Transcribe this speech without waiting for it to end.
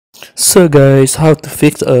So guys, how to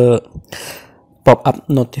fix a pop-up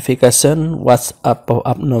notification? What's a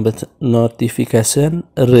pop-up notification?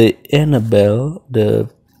 Re-enable the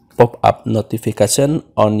pop-up notification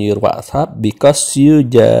on your WhatsApp because you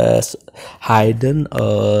just hidden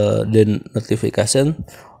the notification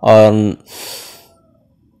or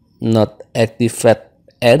not activate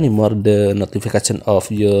anymore the notification of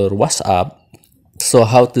your WhatsApp. So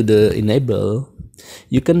how to enable?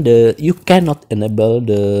 You cannot enable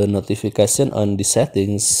the notification on the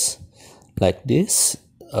settings like this.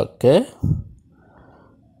 Okay,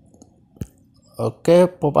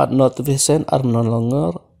 pop-up notification are no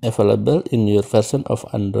longer available in your version of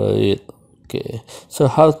Android. Okay, so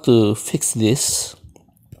how to fix this?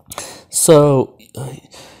 So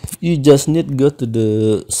you just need go to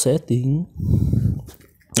the setting,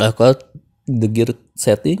 the gear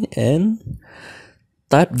setting, and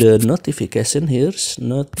type the notification here.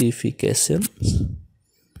 Notifications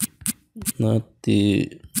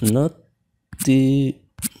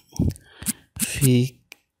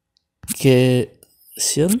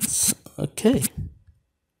okay.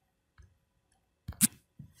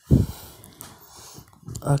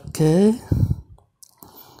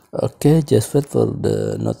 Just wait for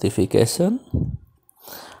the notification.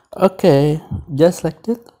 Okay, just like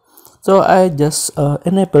that. So I just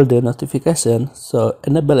enable the notification. So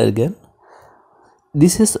enable it again.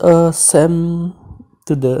 This is same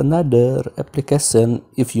to the another application.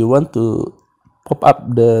 If you want to pop up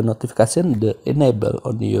the notification, the enable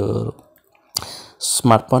on your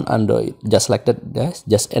smartphone Android, just like that, guys.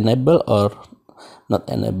 Just enable or not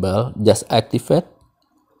enable, just activate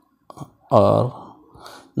or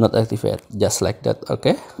not activate, just like that.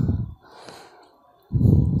 Okay,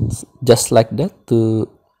 just like that to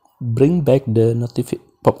bring back the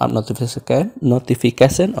pop-up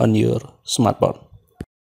notification on your smartphone.